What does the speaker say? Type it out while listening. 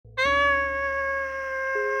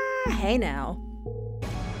Hey now.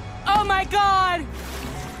 Oh my god!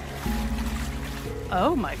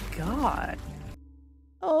 Oh my god.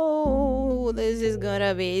 Oh, this is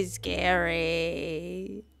gonna be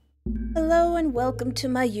scary. Hello and welcome to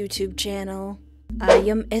my YouTube channel. I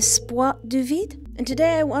am Espoir du Vide, and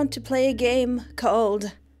today I want to play a game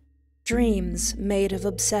called Dreams Made of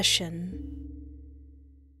Obsession.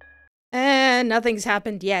 Nothing's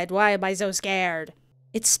happened yet. Why am I so scared?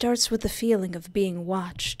 It starts with the feeling of being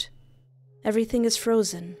watched. Everything is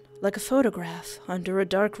frozen, like a photograph under a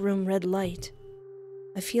dark room red light.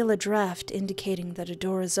 I feel a draft indicating that a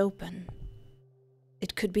door is open.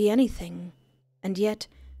 It could be anything, and yet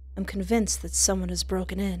I'm convinced that someone has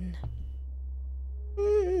broken in.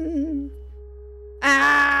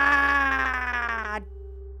 Ah!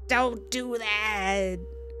 Don't do that!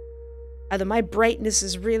 Either my brightness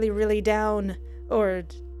is really down, or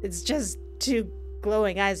it's just two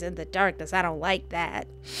glowing eyes in the darkness. I don't like that.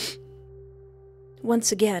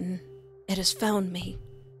 Once again, it has found me.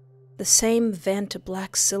 The same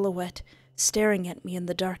Vanta-black silhouette staring at me in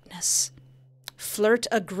the darkness. Flirt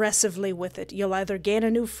aggressively with it. You'll either gain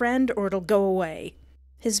a new friend or it'll go away.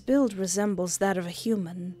 His build resembles that of a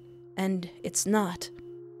human, and it's not,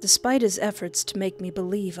 despite his efforts to make me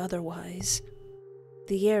believe otherwise.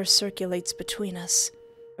 The air circulates between us.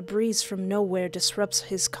 A breeze from nowhere disrupts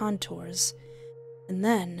his contours. And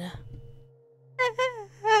then...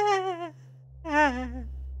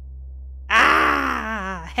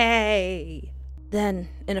 Hey! Then,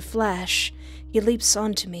 in a flash, he leaps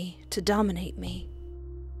onto me to dominate me.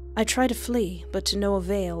 I try to flee, but to no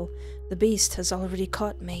avail. The beast has already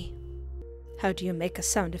caught me. How do you make a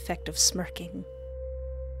sound effect of smirking?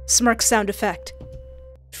 Smirk sound effect!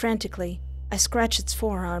 Frantically, I scratch its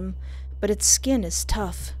forearm, but its skin is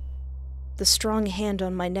tough. The strong hand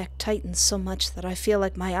on my neck tightens so much that I feel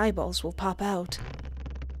like my eyeballs will pop out.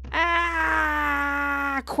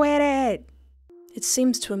 Ah! Quit it! It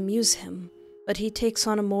seems to amuse him, but he takes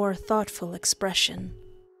on a more thoughtful expression.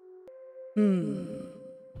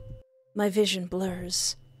 My vision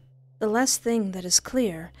blurs. The last thing that is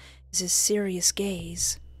clear is his serious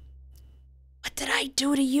gaze. What did I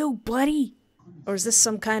do to you, buddy? Or is this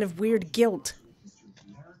some kind of weird guilt?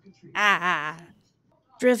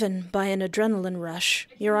 Driven by an adrenaline rush,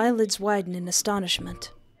 your eyelids widen in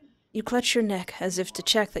astonishment. You clutch your neck as if to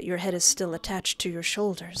check that your head is still attached to your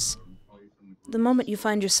shoulders. The moment you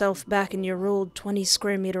find yourself back in your old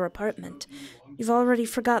 20-square-meter apartment, you've already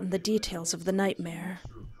forgotten the details of the nightmare.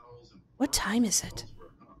 What time is it?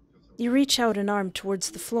 You reach out an arm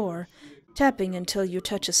towards the floor, tapping until you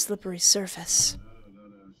touch a slippery surface.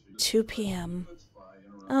 2 p.m.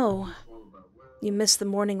 Oh, you missed the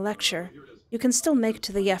morning lecture. You can still make it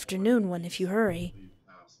to the afternoon one if you hurry.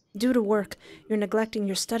 Due to work, you're neglecting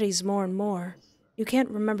your studies more and more. You can't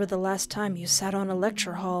remember the last time you sat on a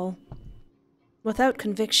lecture hall. Without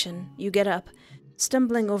conviction, you get up,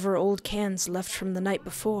 stumbling over old cans left from the night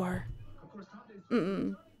before.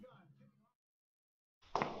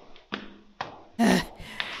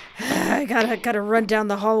 I gotta run down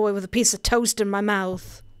the hallway with a piece of toast in my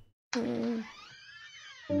mouth. Why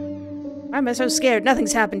am I so scared?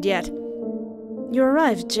 Nothing's happened yet. You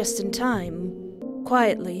arrived just in time.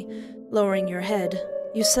 Quietly, lowering your head,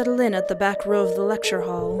 you settle in at the back row of the lecture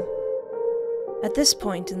hall. At this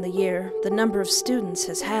point in the year, the number of students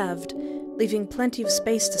has halved, leaving plenty of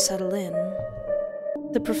space to settle in.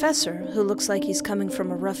 The professor, who looks like he's coming from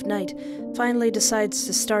a rough night, finally decides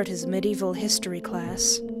to start his medieval history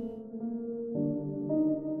class.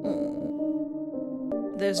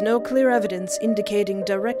 There's no clear evidence indicating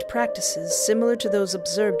direct practices similar to those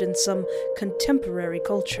observed in some contemporary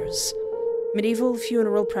cultures. Medieval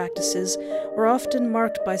funeral practices were often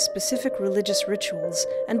marked by specific religious rituals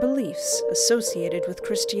and beliefs associated with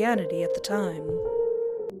Christianity at the time.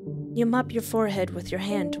 You mop your forehead with your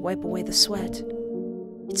hand to wipe away the sweat.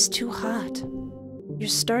 It's too hot. You're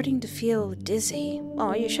starting to feel dizzy.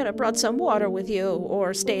 Oh, you should have brought some water with you,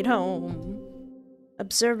 or stayed home.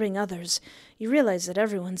 Observing others, you realize that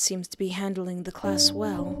everyone seems to be handling the class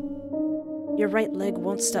well. Your right leg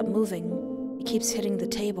won't stop moving. It keeps hitting the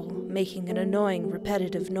table, making an annoying,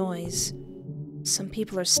 repetitive noise. Some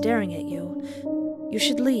people are staring at you. You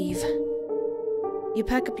should leave. You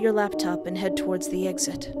pack up your laptop and head towards the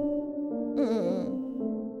exit.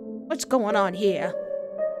 What's going on here?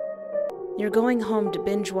 You're going home to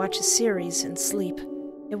binge watch a series and sleep.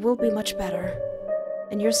 It will be much better.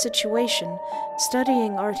 In your situation,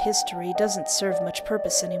 studying art history doesn't serve much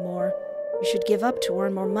purpose anymore. You should give up to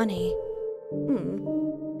earn more money.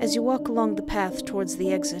 As you walk along the path towards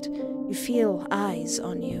the exit, you feel eyes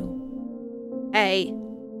on you. Hey,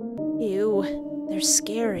 you. They're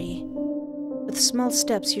scary. With small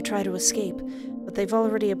steps, you try to escape, but they've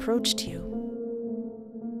already approached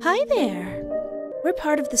you. Hi there! We're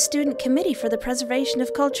part of the Student Committee for the Preservation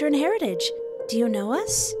of Culture and Heritage. Do you know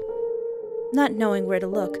us? Not knowing where to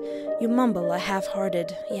look, you mumble a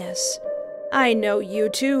half-hearted yes. I know you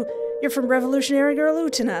two. You're from Revolutionary Girl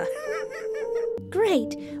Utana.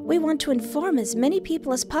 Great! We want to inform as many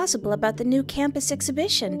people as possible about the new campus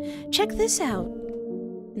exhibition. Check this out.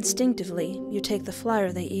 Instinctively, you take the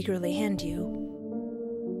flyer they eagerly hand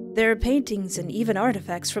you. There are paintings and even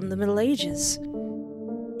artifacts from the Middle Ages.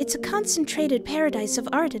 It's a concentrated paradise of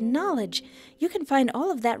art and knowledge. You can find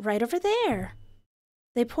all of that right over there.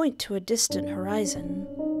 They point to a distant horizon.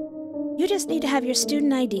 You just need to have your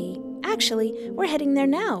student ID. Actually, we're heading there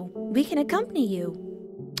now. We can accompany you.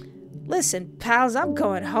 Listen, pals, I'm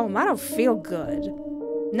going home. I don't feel good.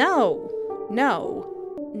 No,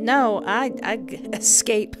 I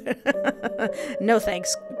escape. No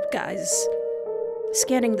thanks, guys.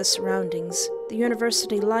 Scanning the surroundings, the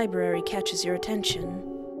university library catches your attention.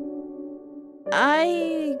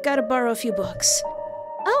 I gotta borrow a few books.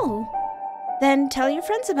 Oh, then tell your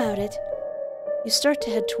friends about it. You start to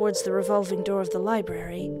head towards the revolving door of the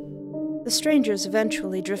library. The strangers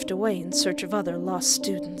eventually drift away in search of other lost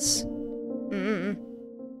students.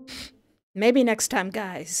 Maybe next time,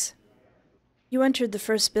 guys. You entered the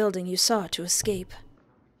first building you saw to escape.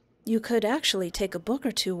 You could actually take a book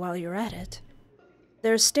or two while you're at it.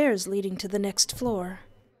 There are stairs leading to the next floor.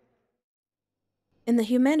 In the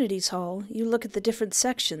Humanities Hall, you look at the different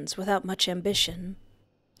sections without much ambition.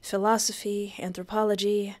 Philosophy,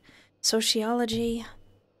 anthropology, sociology,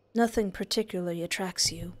 nothing particularly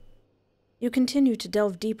attracts you. You continue to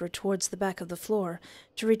delve deeper towards the back of the floor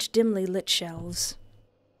to reach dimly lit shelves.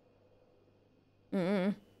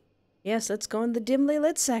 Yes, let's go in the dimly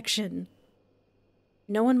lit section.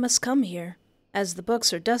 No one must come here, as the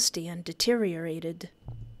books are dusty and deteriorated.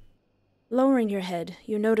 Lowering your head,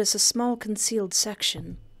 you notice a small concealed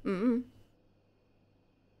section.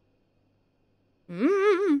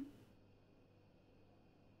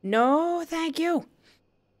 No, thank you.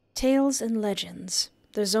 Tales and legends.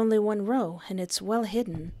 There's only one row, and it's well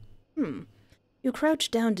hidden. You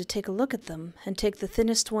crouch down to take a look at them, and take the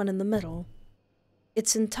thinnest one in the middle.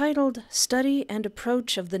 It's entitled Study and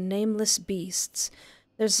Approach of the Nameless Beasts.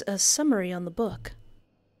 There's a summary on the book.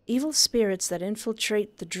 Evil spirits that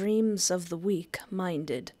infiltrate the dreams of the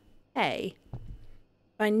weak-minded. Hey.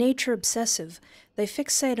 By nature obsessive, they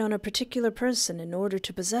fixate on a particular person in order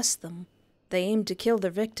to possess them. They aim to kill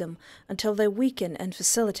their victim until they weaken and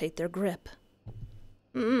facilitate their grip.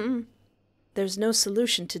 There's no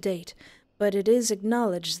solution to date, but it is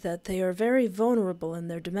acknowledged that they are very vulnerable in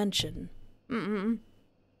their dimension.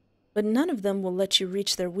 But none of them will let you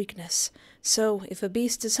reach their weakness, so if a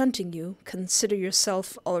beast is hunting you, consider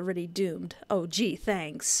yourself already doomed. Oh gee,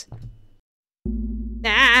 thanks.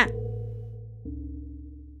 Ah!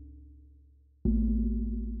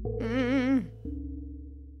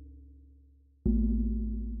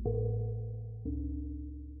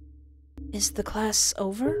 Is the class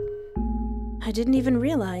over? I didn't even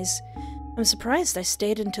realize. I'm surprised I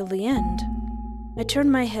stayed until the end. I turn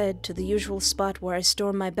my head to the usual spot where I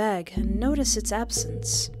store my bag and notice its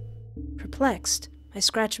absence. Perplexed, I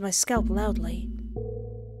scratch my scalp loudly.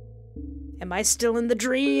 Am I still in the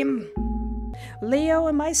dream? Leo,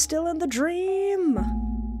 am I still in the dream?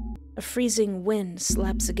 A freezing wind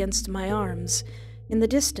slaps against my arms. In the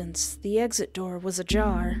distance, the exit door was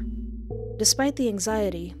ajar. Despite the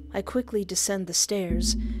anxiety, I quickly descend the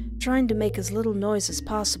stairs, trying to make as little noise as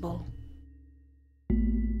possible.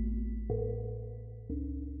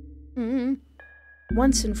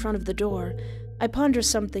 Once in front of the door, I ponder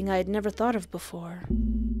something I had never thought of before.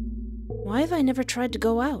 Why have I never tried to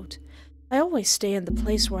go out? I always stay in the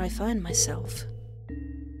place where I find myself.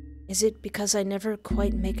 Is it because I never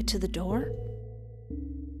quite make it to the door?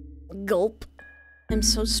 Gulp. I'm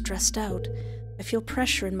so stressed out. I feel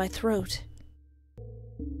pressure in my throat.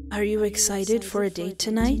 Are you excited for a date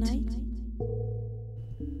tonight?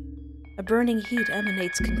 A burning heat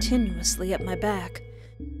emanates continuously at my back.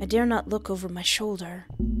 I dare not look over my shoulder.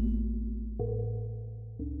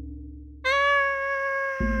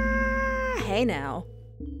 Hey now.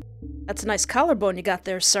 That's a nice collarbone you got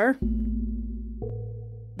there, sir.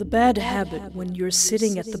 The bad habit when you're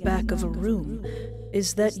sitting at the back of a room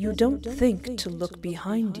is that you don't think to look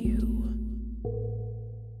behind you.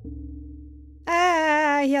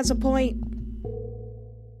 He has a point.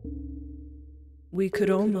 We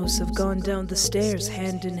could almost have gone down the stairs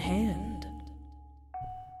hand in hand.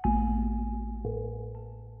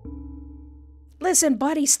 Listen,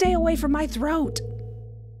 buddy, stay away from my throat.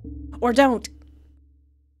 Or don't.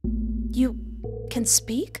 You can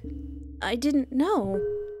speak? I didn't know.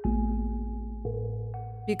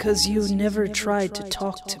 Because you never tried to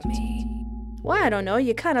talk to me. Well, I don't know.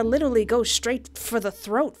 You kind of literally go straight for the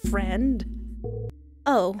throat, friend.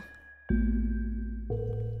 Oh.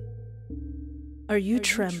 Are you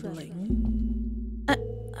trembling?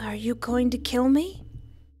 Are you going to kill me?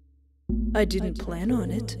 I didn't plan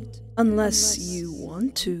on it. Unless you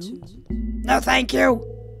want to. No, thank you.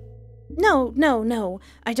 No.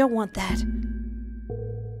 I don't want that.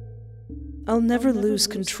 I'll never lose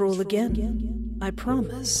control again. I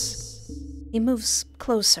promise. He moves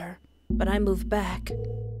closer, but I move back.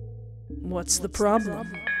 What's the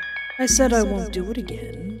problem? I said I won't do it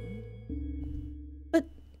again. But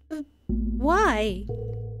why?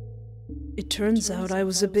 It turns out I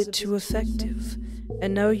was a bit too effective,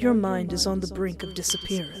 and now your mind is on the brink of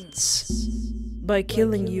disappearance. By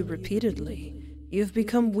killing you repeatedly, you've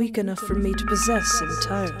become weak enough for me to possess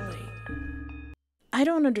entirely. I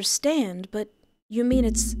don't understand, but you mean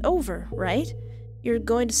it's over, right? You're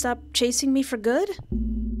going to stop chasing me for good?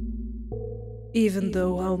 Even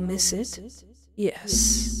though I'll miss it,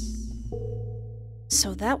 yes.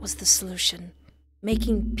 So that was the solution.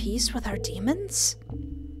 Making peace with our demons?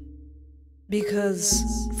 Because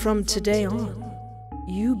from today on,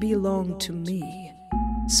 you belong to me.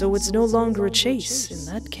 So it's no longer a chase in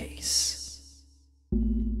that case.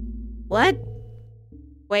 What?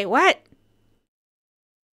 Wait, what?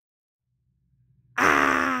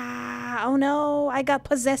 Oh no, I got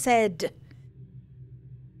possessed.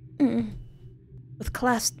 With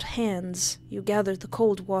clasped hands, you gather the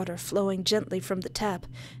cold water flowing gently from the tap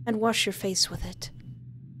and wash your face with it.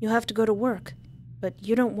 You have to go to work, but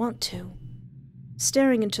you don't want to.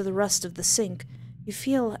 Staring into the rust of the sink, you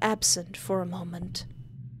feel absent for a moment.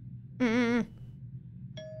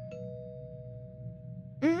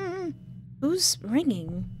 Who's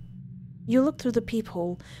ringing? You look through the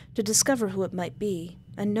peephole to discover who it might be,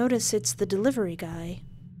 and notice it's the delivery guy.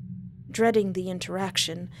 Dreading the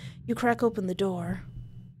interaction, you crack open the door.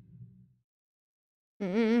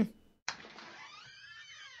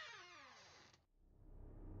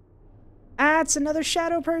 It's another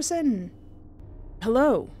shadow person!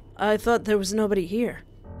 Hello. I thought there was nobody here.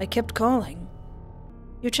 I kept calling.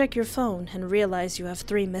 You check your phone and realize you have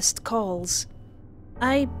 3 missed calls.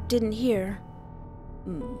 I didn't hear.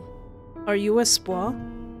 Are you Espoir?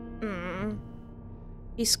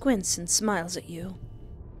 He squints and smiles at you.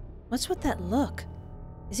 What's with that look?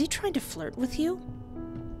 Is he trying to flirt with you?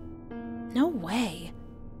 No way.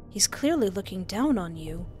 He's clearly looking down on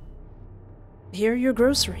you. Here are your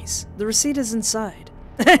groceries. The receipt is inside.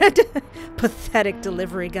 Pathetic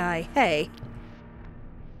delivery guy. Hey.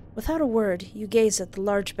 Without a word, you gaze at the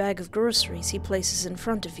large bag of groceries he places in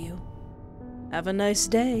front of you. Have a nice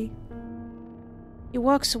day. He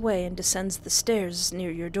walks away and descends the stairs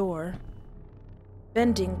near your door.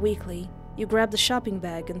 Bending weakly, you grab the shopping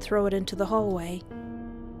bag and throw it into the hallway.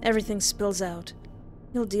 Everything spills out.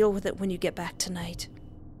 You'll deal with it when you get back tonight.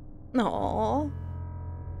 Aww.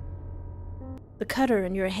 The cutter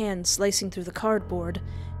in your hand slicing through the cardboard,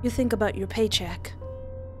 you think about your paycheck.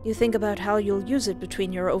 You think about how you'll use it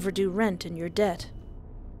between your overdue rent and your debt.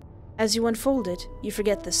 As you unfold it, you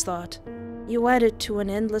forget this thought. You add it to an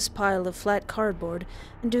endless pile of flat cardboard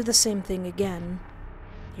and do the same thing again.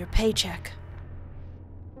 Your paycheck.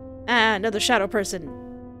 Another shadow person.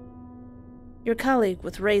 Your colleague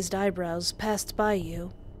with raised eyebrows passed by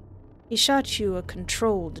you. He shot you a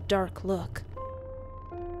controlled, dark look.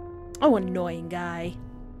 Oh, annoying guy.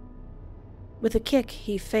 With a kick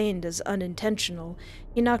he feigned as unintentional,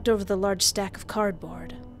 he knocked over the large stack of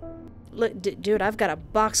cardboard. Look, dude, I've got a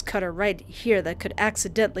box cutter right here that could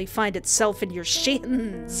accidentally find itself in your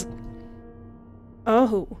shins.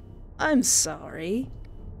 Oh, I'm sorry.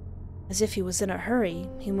 As if he was in a hurry,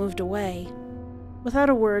 he moved away. Without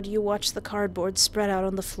a word, you watch the cardboard spread out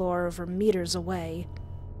on the floor over meters away.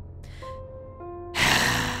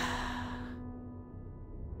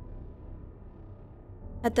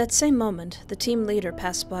 At that same moment, the team leader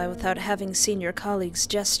passed by without having seen your colleague's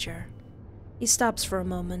gesture. He stops for a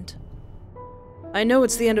moment. I know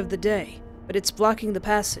it's the end of the day, but it's blocking the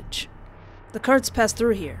passage. The carts pass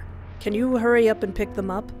through here. Can you hurry up and pick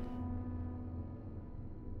them up?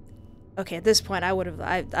 Okay, at this point, I would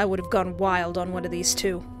have gone wild on one of these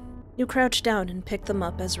two. You crouch down and pick them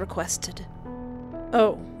up as requested.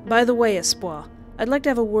 Oh, by the way, Espoir, I'd like to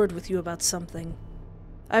have a word with you about something.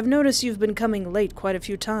 I've noticed you've been coming late quite a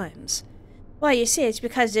few times. Well, you see, it's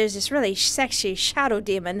because there's this really sexy shadow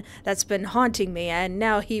demon that's been haunting me, and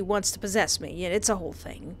now he wants to possess me. It's a whole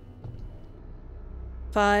thing.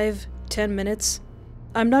 5, 10 minutes?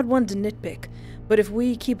 I'm not one to nitpick, But if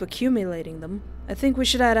we keep accumulating them, I think we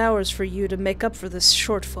should add hours for you to make up for this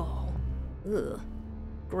shortfall. Ugh.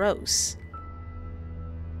 Gross.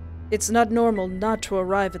 It's not normal not to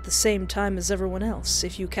arrive at the same time as everyone else,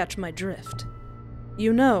 if you catch my drift.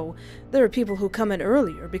 You know, there are people who come in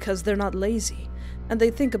earlier because they're not lazy, and they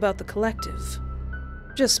think about the collective.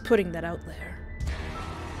 Just putting that out there.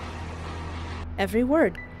 Every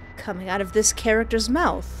word coming out of this character's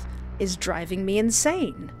mouth is driving me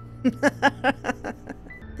insane.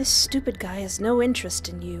 This stupid guy has no interest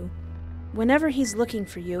in you. Whenever he's looking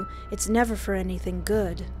for you, it's never for anything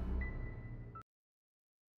good.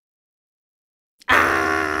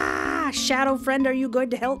 Ah! Shadow friend, are you going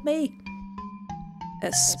to help me?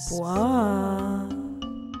 Espoir.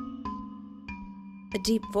 A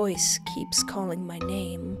deep voice keeps calling my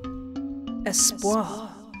name. Espoir.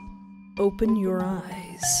 Open your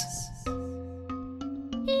eyes.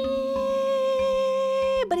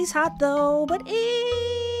 But he's hot though, but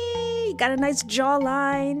got a nice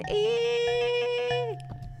jawline.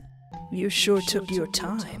 You sure took your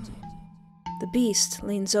time. The beast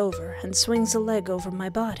leans over and swings a leg over my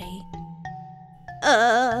body.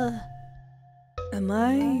 Am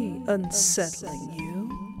I unsettling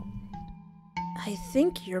you? I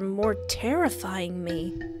think you're more terrifying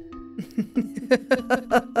me.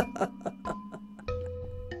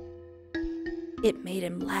 It made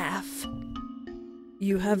him laugh.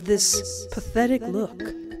 You have this pathetic look.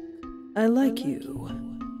 I like you.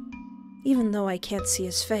 Even though I can't see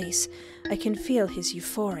his face, I can feel his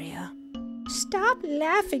euphoria. Stop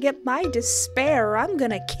laughing at my despair. I'm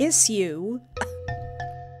gonna kiss you.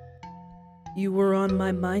 You were on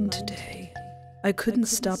my mind today. I couldn't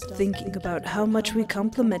stop thinking about how much we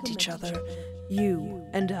complement each other, you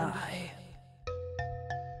and I.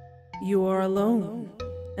 You are alone,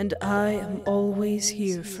 and I am always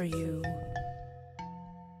here for you.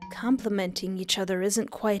 Complimenting each other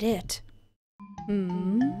isn't quite it.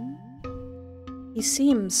 He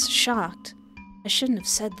seems shocked. I shouldn't have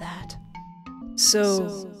said that.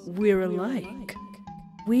 So, we're alike.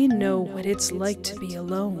 We know what it's like to be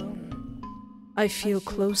alone. I feel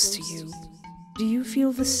close to you. Do you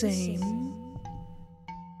feel the same?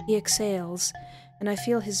 He exhales, and I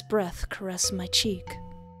feel his breath caress my cheek.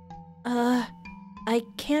 I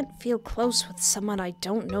can't feel close with someone I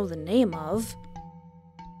don't know the name of.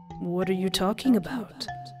 What are you talking about?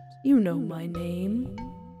 You know my name.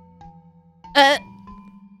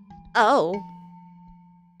 Oh.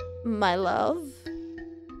 My love?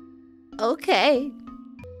 Okay.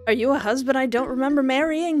 Are you a husband I don't remember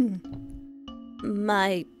marrying?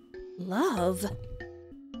 My love?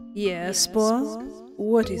 Yes, boy?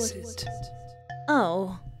 What is it?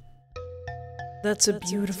 Oh. That's a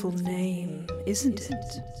beautiful name, isn't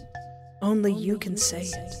it? Only you can say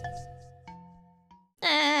it.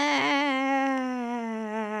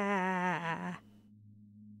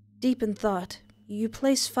 Deep in thought, you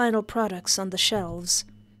place final products on the shelves.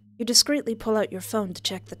 You discreetly pull out your phone to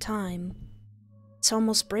check the time. It's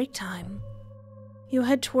almost break time. You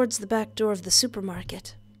head towards the back door of the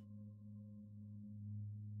supermarket.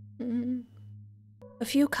 A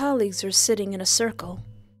few colleagues are sitting in a circle.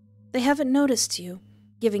 They haven't noticed you,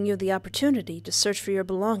 giving you the opportunity to search for your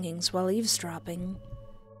belongings while eavesdropping.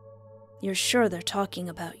 You're sure they're talking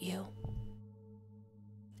about you.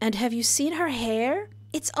 And have you seen her hair?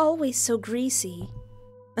 It's always so greasy.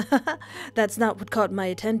 That's not what caught my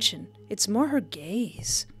attention. It's more her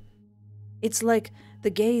gaze. It's like the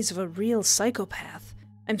gaze of a real psychopath.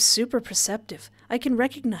 I'm super perceptive. I can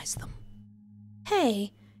recognize them.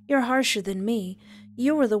 Hey, you're harsher than me.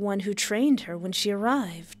 You were the one who trained her when she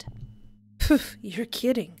arrived. Poof, you're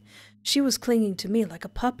kidding. She was clinging to me like a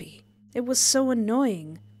puppy. It was so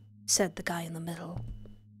annoying, said the guy in the middle.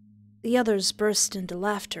 The others burst into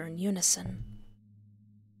laughter in unison.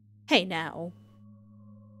 Hey now.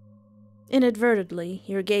 Inadvertently,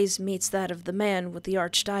 your gaze meets that of the man with the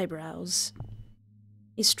arched eyebrows.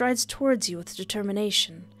 He strides towards you with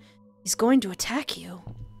determination. He's going to attack you.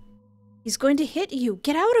 He's going to hit you.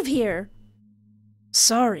 Get out of here!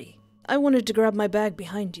 Sorry. I wanted to grab my bag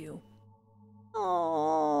behind you.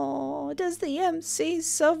 Oh, does the MC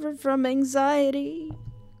suffer from anxiety?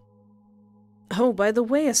 Oh, by the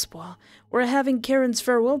way, Espoir, we're having Karen's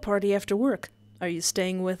farewell party after work. Are you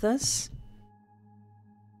staying with us?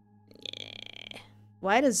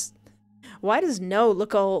 Why does no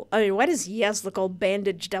look all... I mean, why does yes look all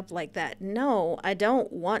bandaged up like that? No, I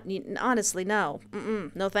don't want... Honestly, no.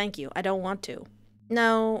 No, thank you. I don't want to.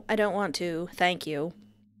 No, I don't want to. Thank you.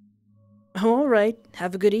 All right.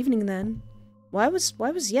 Have a good evening, then. Why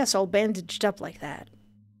was yes all bandaged up like that?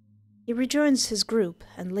 He rejoins his group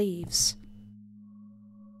and leaves.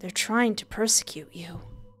 They're trying to persecute you.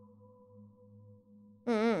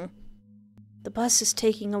 The bus is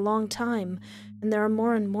taking a long time, and there are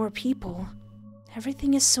more and more people.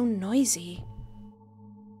 Everything is so noisy.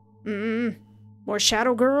 More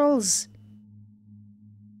shadow girls.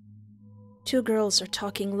 2 girls are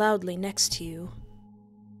talking loudly next to you.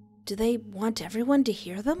 Do they want everyone to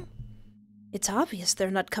hear them? It's obvious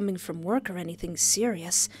they're not coming from work or anything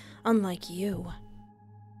serious, unlike you.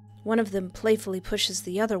 One of them playfully pushes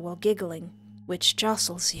the other while giggling, which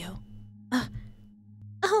jostles you.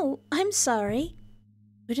 Oh, I'm sorry.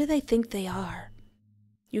 Who do they think they are?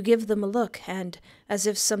 You give them a look, and, as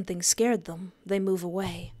if something scared them, they move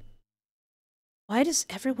away. Why does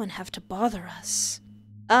everyone have to bother us?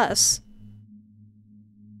 Us?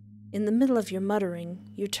 In the middle of your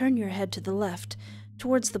muttering, you turn your head to the left,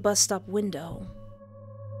 towards the bus stop window.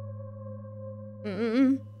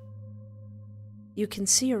 You can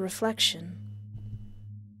see your reflection.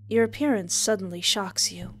 Your appearance suddenly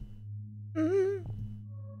shocks you.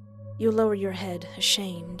 You lower your head,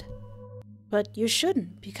 ashamed. But you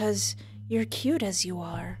shouldn't, because you're cute as you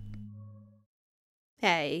are.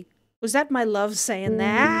 Hey, was that my love saying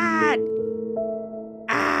that?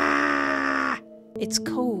 It's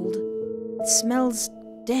cold. It smells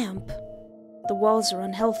damp. The walls are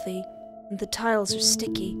unhealthy, and the tiles are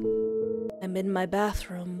sticky. I'm in my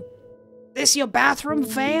bathroom. This your bathroom,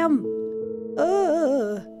 fam?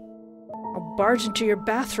 I'll barge into your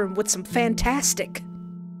bathroom with some fantastic.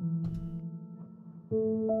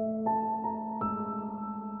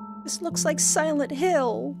 This looks like Silent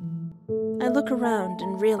Hill. I look around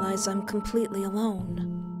and realize I'm completely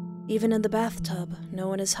alone. Even in the bathtub, no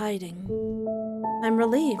one is hiding. I'm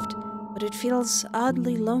relieved, but it feels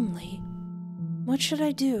oddly lonely. What should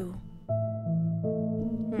I do?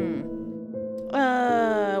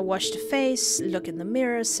 Wash the face, look in the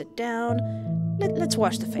mirror, sit down. Let's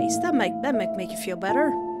wash the face. That might make you feel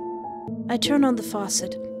better. I turn on the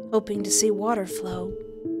faucet, hoping to see water flow.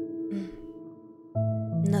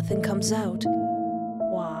 Nothing comes out.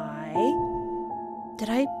 Why? Did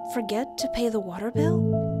I forget to pay the water bill?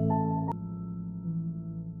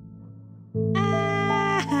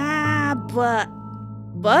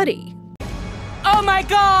 Buddy. Oh my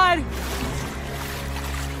god!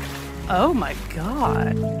 Oh my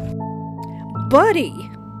god. Buddy!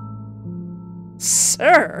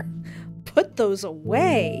 Sir, put those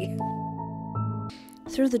away.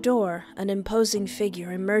 Through the door, an imposing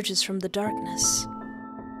figure emerges from the darkness.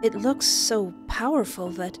 It looks so powerful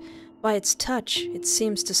that, by its touch, it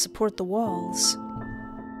seems to support the walls.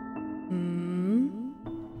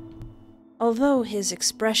 Although his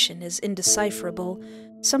expression is indecipherable,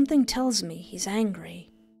 something tells me he's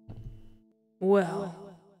angry.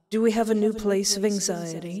 Well, do we have a new place of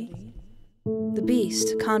anxiety? The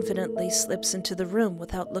beast confidently slips into the room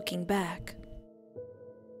without looking back.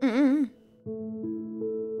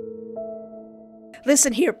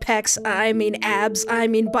 Listen here, pecs, I mean abs, I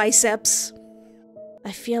mean biceps.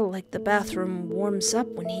 I feel like the bathroom warms up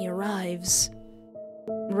when he arrives.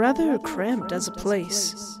 Rather cramped as a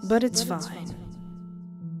place, but it's fine.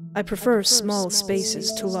 I prefer small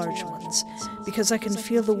spaces to large ones, because I can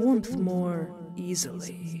feel the warmth more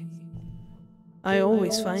easily. I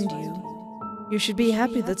always find you. You should be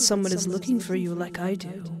happy that someone is looking for you like I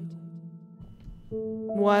do.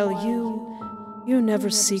 While you never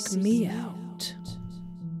seek me out.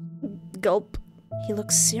 Gulp. He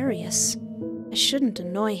looks serious. I shouldn't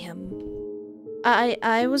annoy him.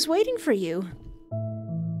 I was waiting for you.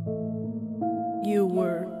 You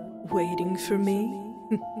were waiting for me?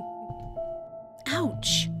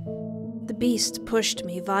 Ouch! The beast pushed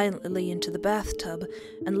me violently into the bathtub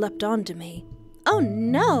and leapt onto me. Oh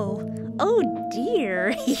no! Oh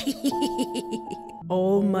dear!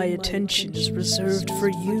 All my attention is reserved for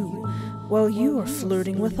you, while you are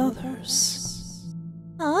flirting with others.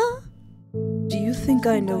 Huh? Do you think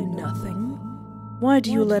I know nothing? Why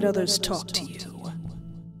do you let others talk to you?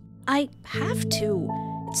 I have to.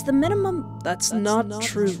 It's the minimum. That's not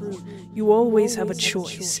true. You always have a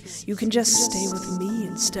choice. You can just stay with me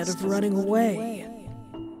instead of running away.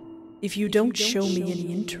 If you don't show me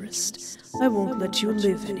any interest, I won't let you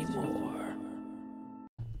live anymore.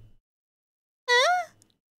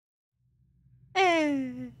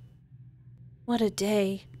 What a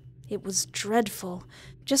day. It was dreadful,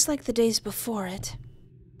 just like the days before it.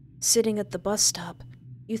 Sitting at the bus stop,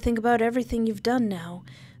 you think about everything you've done now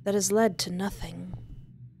that has led to nothing.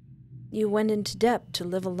 You went into debt to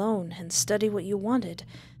live alone and study what you wanted,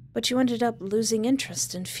 but you ended up losing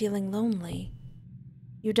interest and feeling lonely.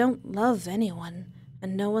 You don't love anyone,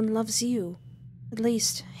 and no one loves you, at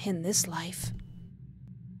least in this life.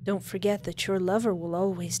 Don't forget that your lover will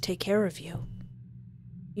always take care of you.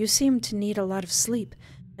 You seem to need a lot of sleep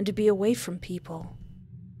and to be away from people.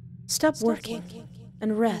 Stop working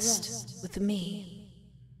and rest with me.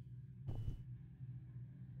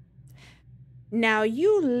 Now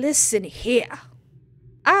you listen here.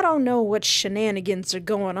 I don't know what shenanigans are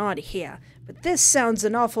going on here, but this sounds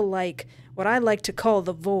an awful like what I like to call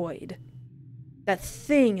the void. That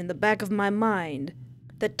thing in the back of my mind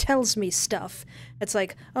that tells me stuff. It's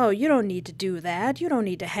like, oh, you don't need to do that. You don't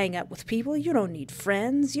need to hang out with people. You don't need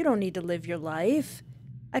friends. You don't need to live your life.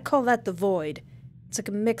 I call that the void. It's like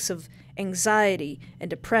a mix of anxiety and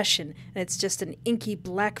depression, and it's just an inky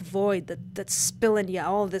black void that's spilling you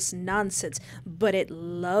all this nonsense, but it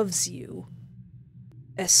loves you.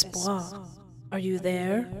 Espoir, are you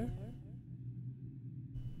there?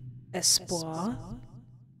 Espoir?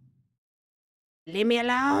 Leave me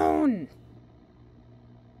alone!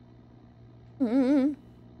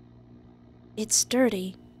 It's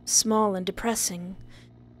dirty, small and depressing.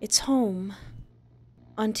 It's home.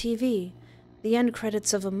 On TV, the end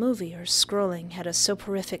credits of a movie are scrolling at a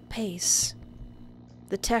soporific pace.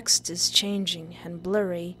 The text is changing and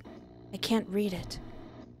blurry. I can't read it.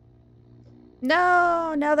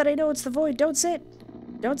 No! Now that I know it's the void, don't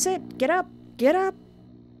sit! Don't sit! Get up! Get up!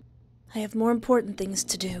 I have more important things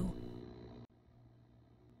to do.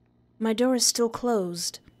 My door is still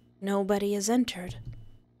closed. Nobody has entered.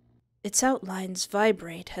 Its outlines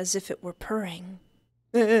vibrate as if it were purring.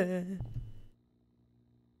 I'll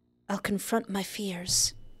confront my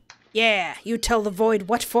fears. Yeah, you tell the void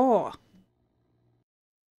what for.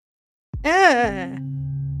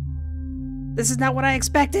 This is not what I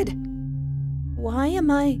expected. Why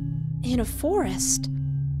am I in a forest?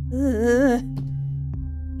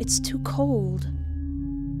 It's too cold.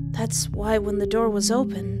 That's why when the door was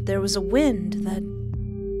open, there was a wind that...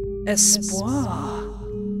 Espoir.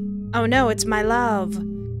 Oh no, it's my love.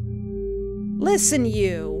 Listen,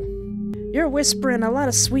 you. You're whispering a lot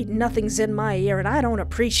of sweet nothings in my ear, and I don't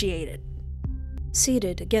appreciate it.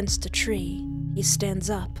 Seated against a tree, he stands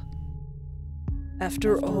up.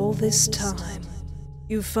 After all this time,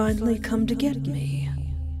 you finally come to get me.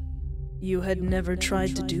 You had never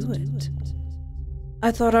tried to do it.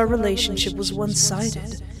 I thought our relationship was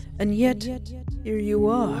one-sided, and yet, here you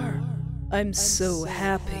are. I'm so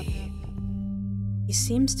happy. He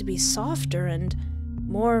seems to be softer and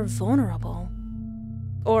more vulnerable.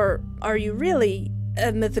 Or are you really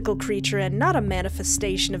a mythical creature and not a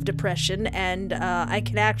manifestation of depression, and I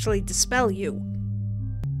can actually dispel you?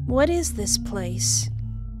 What is this place?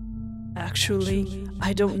 Actually,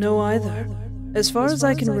 I don't know either. As far as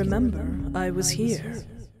I can remember, I was here.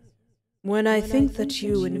 When I think that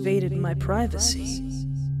you invaded my privacy,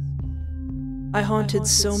 I haunted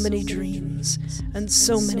so many dreams and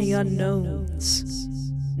so many unknowns.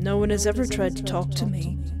 No one has ever tried to talk to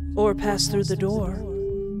me or pass through the door.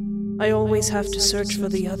 I always have to search for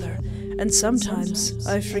the other, and sometimes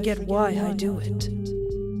I forget why I do it.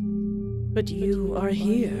 But you are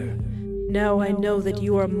here. Now I know that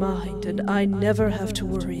you are mine, and I never have to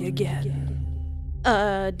worry again.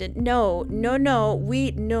 No.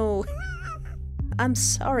 I'm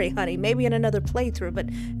sorry, honey. Maybe in another playthrough, but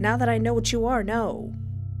now that I know what you are, no.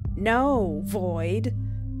 No, Void.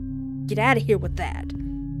 Get out of here with that.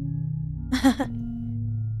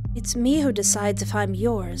 It's me who decides if I'm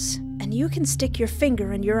yours, and you can stick your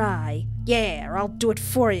finger in your eye. Yeah, or I'll do it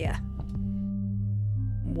for you.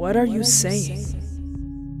 What are you saying?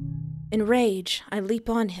 In rage, I leap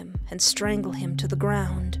on him and strangle him to the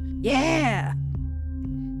ground. Yeah!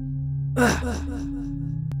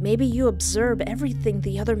 Maybe you observe everything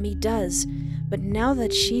the other me does, but now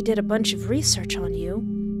that she did a bunch of research on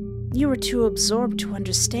you, you were too absorbed to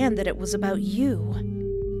understand that it was about you.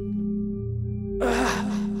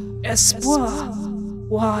 Espoir!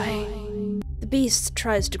 Why? The beast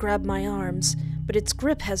tries to grab my arms, but its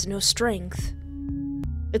grip has no strength.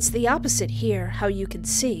 It's the opposite here, how you can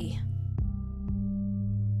see.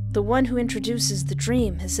 The one who introduces the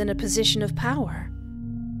dream is in a position of power.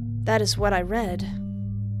 That is what I read.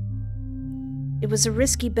 It was a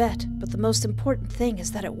risky bet, but the most important thing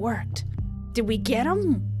is that it worked. Did we get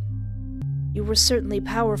him? You were certainly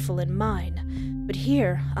powerful in mine, but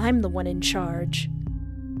here I'm the one in charge.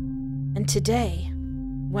 And today,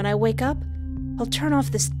 when I wake up, I'll turn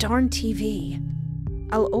off this darn TV.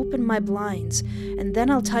 I'll open my blinds, and then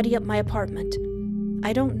I'll tidy up my apartment.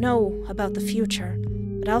 I don't know about the future,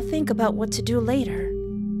 but I'll think about what to do later.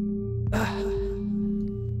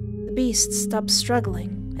 The beast stops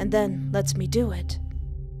struggling, and then lets me do it.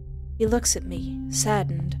 He looks at me,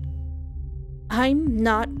 saddened. I'm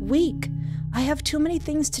not weak. I have too many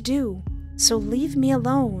things to do. so leave me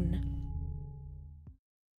alone.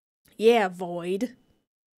 Yeah, Void.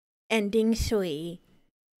 Ending 3.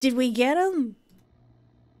 Did we get him?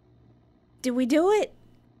 Did we do it?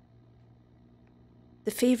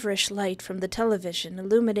 The feverish light from the television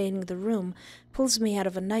illuminating the room pulls me out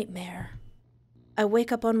of a nightmare. I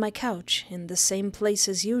wake up on my couch in the same place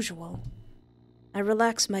as usual. I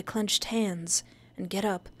relax my clenched hands and get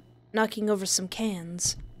up, knocking over some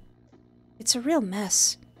cans. It's a real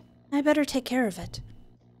mess. I better take care of it.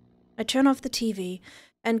 I turn off the TV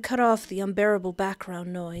and cut off the unbearable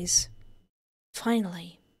background noise.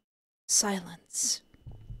 Finally, silence.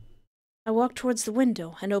 I walk towards the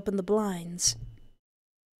window and open the blinds.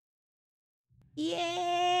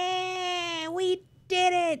 Yeah, we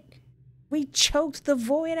did it! We choked the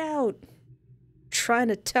Void out. Trying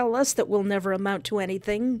to tell us that we'll never amount to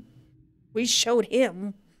anything. We showed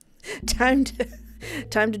him. Time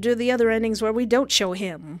to do the other endings where we don't show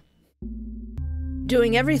him.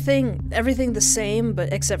 Doing everything the same,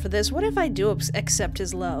 but except for this. What if I do accept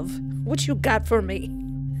his love? What you got for me?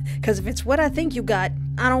 Because if it's what I think you got,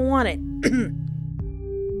 I don't want it.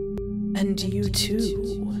 And you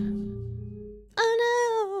too.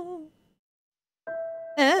 Oh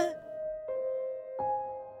no.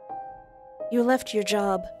 You left your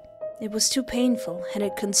job. It was too painful, and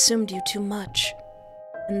it consumed you too much.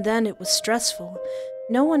 And then it was stressful.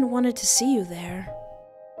 No one wanted to see you there.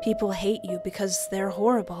 People hate you because they're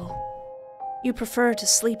horrible. You prefer to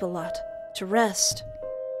sleep a lot, to rest.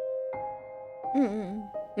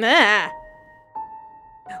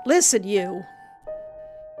 Listen, you.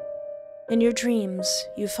 In your dreams,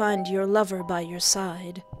 you find your lover by your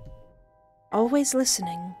side. Always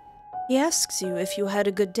listening. He asks you if you had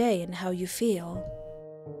a good day and how you feel.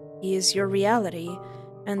 He is your reality,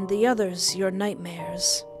 and the others your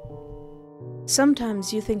nightmares.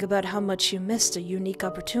 Sometimes you think about how much you missed a unique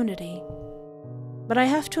opportunity. But I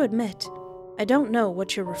have to admit, I don't know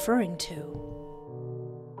what you're referring to.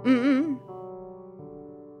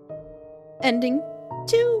 Ending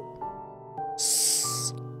 2.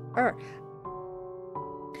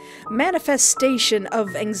 Manifestation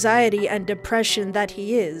of anxiety and depression that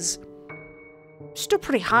he is. Still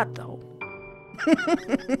pretty hot, though.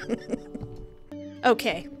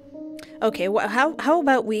 Okay, well, how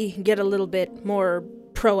about we get a little bit more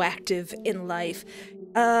proactive in life?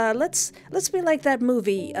 Let's be like that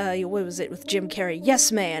movie, what was it, with Jim Carrey,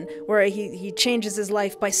 Yes Man, where he changes his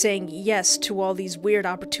life by saying yes to all these weird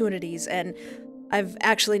opportunities, and I've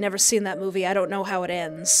actually never seen that movie. I don't know how it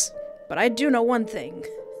ends. But I do know one thing.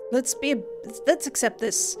 Let's accept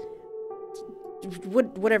this.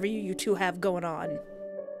 Whatever you two have going on.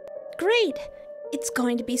 Great! It's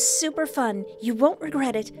going to be super fun. You won't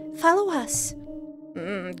regret it. Follow us.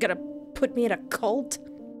 Gonna put me in a cult?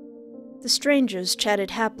 The strangers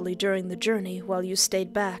chatted happily during the journey while you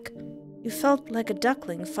stayed back. You felt like a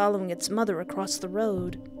duckling following its mother across the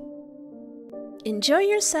road. Enjoy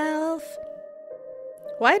yourself.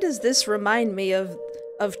 Why does this remind me of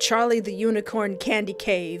Charlie the Unicorn Candy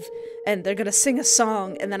Cave? And they're gonna sing a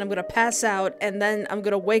song, and then I'm gonna pass out, and then I'm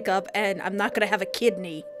gonna wake up, and I'm not gonna have a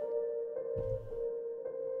kidney.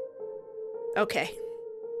 Okay.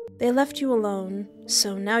 They left you alone,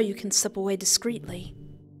 so now you can slip away discreetly.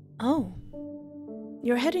 Oh.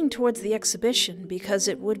 You're heading towards the exhibition because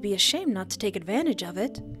it would be a shame not to take advantage of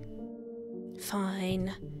it.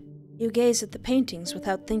 Fine. You gaze at the paintings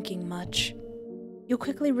without thinking much. You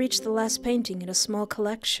quickly reach the last painting in a small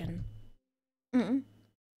collection. Ooh.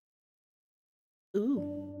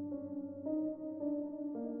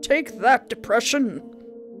 Take that, depression!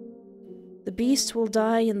 The Beast Will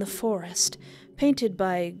Die in the Forest, painted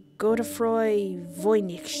by Godefroy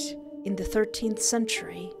Voynich in the 13th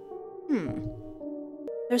century.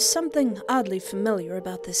 There's something oddly familiar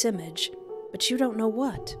about this image, but you don't know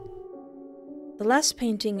what. The last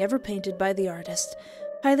painting ever painted by the artist,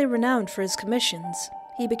 highly renowned for his commissions,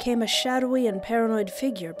 he became a shadowy and paranoid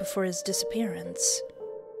figure before his disappearance.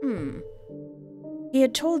 He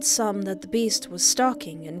had told some that the beast was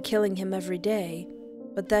stalking and killing him every day,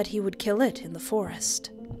 but that he would kill it in the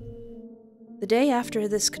forest. The day after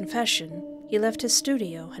this confession, he left his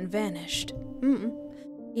studio and vanished.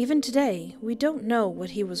 Even today, we don't know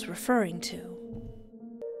what he was referring to.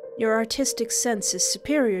 Your artistic sense is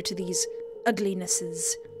superior to these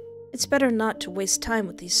uglinesses. It's better not to waste time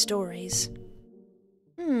with these stories.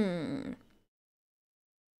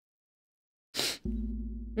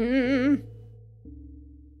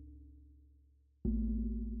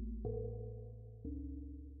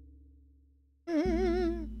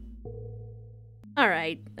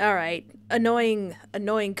 Alright.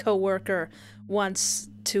 Annoying coworker wants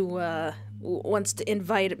to wants to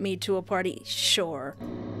invite me to a party. Sure.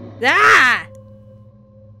 Ah!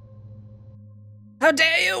 How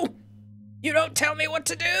dare you! You don't tell me what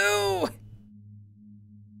to do!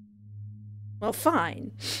 Well,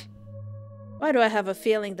 fine. Why do I have a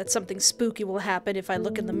feeling that something spooky will happen if I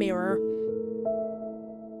look in the mirror?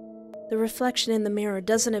 The reflection in the mirror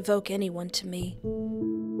doesn't evoke anyone to me.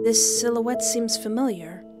 This silhouette seems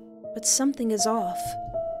familiar, but something is off.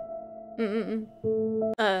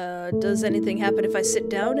 Does anything happen if I sit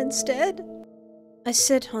down instead? I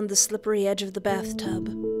sit on the slippery edge of the bathtub,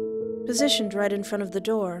 positioned right in front of the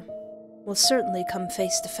door. We'll certainly come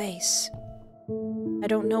face to face. I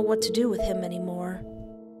don't know what to do with him anymore.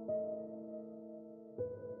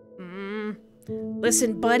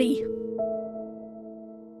 Listen, buddy.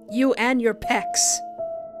 You and your pecs.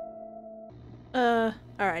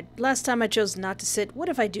 Alright. Last time I chose not to sit. What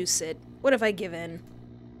if I do sit? What if I give in?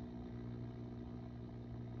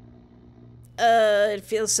 It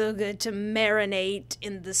feels so good to marinate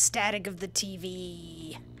in the static of the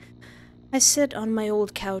TV. I sit on my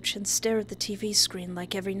old couch and stare at the TV screen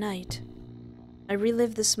like every night. I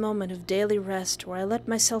relive this moment of daily rest where I let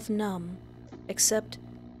myself numb, except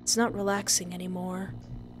it's not relaxing anymore.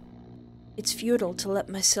 It's futile to let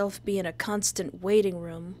myself be in a constant waiting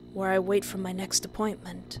room where I wait for my next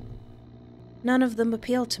appointment. None of them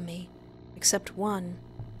appeal to me, except one.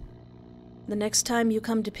 The next time you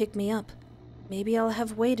come to pick me up, maybe I'll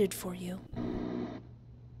have waited for you.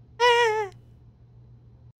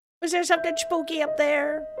 Was there something spooky up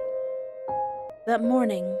there? That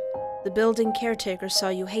morning, the building caretaker saw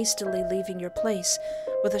you hastily leaving your place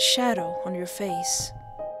with a shadow on your face.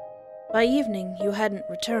 By evening, you hadn't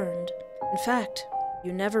returned. In fact,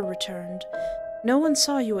 you never returned. No one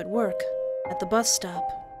saw you at work, at the bus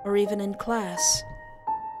stop, or even in class.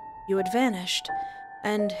 You had vanished,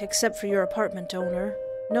 and, except for your apartment owner,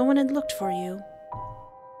 no one had looked for you.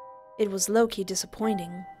 It was low-key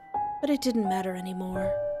disappointing, but it didn't matter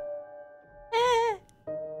anymore.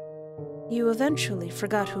 You eventually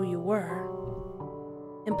forgot who you were.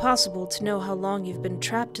 Impossible to know how long you've been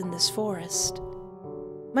trapped in this forest.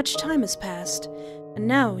 Much time has passed, and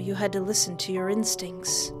now you had to listen to your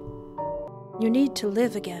instincts. You need to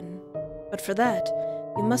live again, but for that,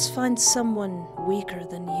 you must find someone weaker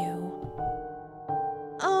than you.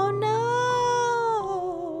 Oh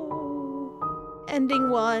no! Ending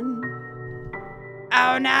 1.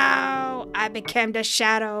 Oh no! I became the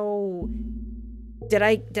shadow. Did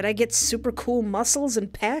I get super cool muscles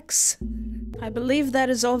and pecs? I believe that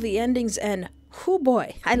is all the endings and oh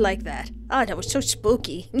boy, I like that. Oh, that was so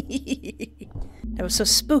spooky. That was so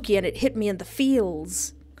spooky and it hit me in the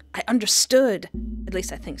feels. I understood. At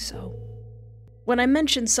least I think so. When I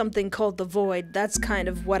mention something called the void, that's kind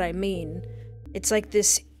of what I mean. It's like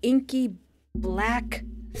this inky black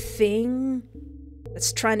thing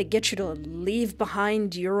that's trying to get you to leave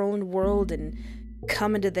behind your own world and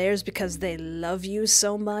come into theirs because they love you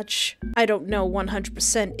so much. I don't know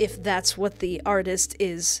 100% if that's what the artist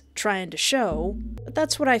is trying to show, but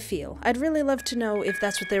that's what I feel. I'd really love to know if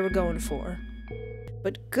that's what they were going for.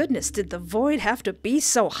 But goodness, did the void have to be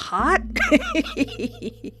so hot?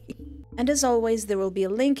 And as always, there will be a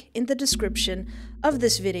link in the description of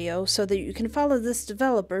this video so that you can follow this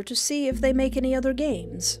developer to see if they make any other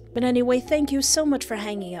games. But anyway, thank you so much for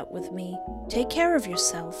hanging out with me. Take care of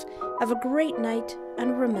yourself, have a great night,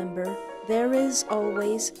 and remember, there is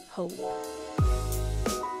always hope.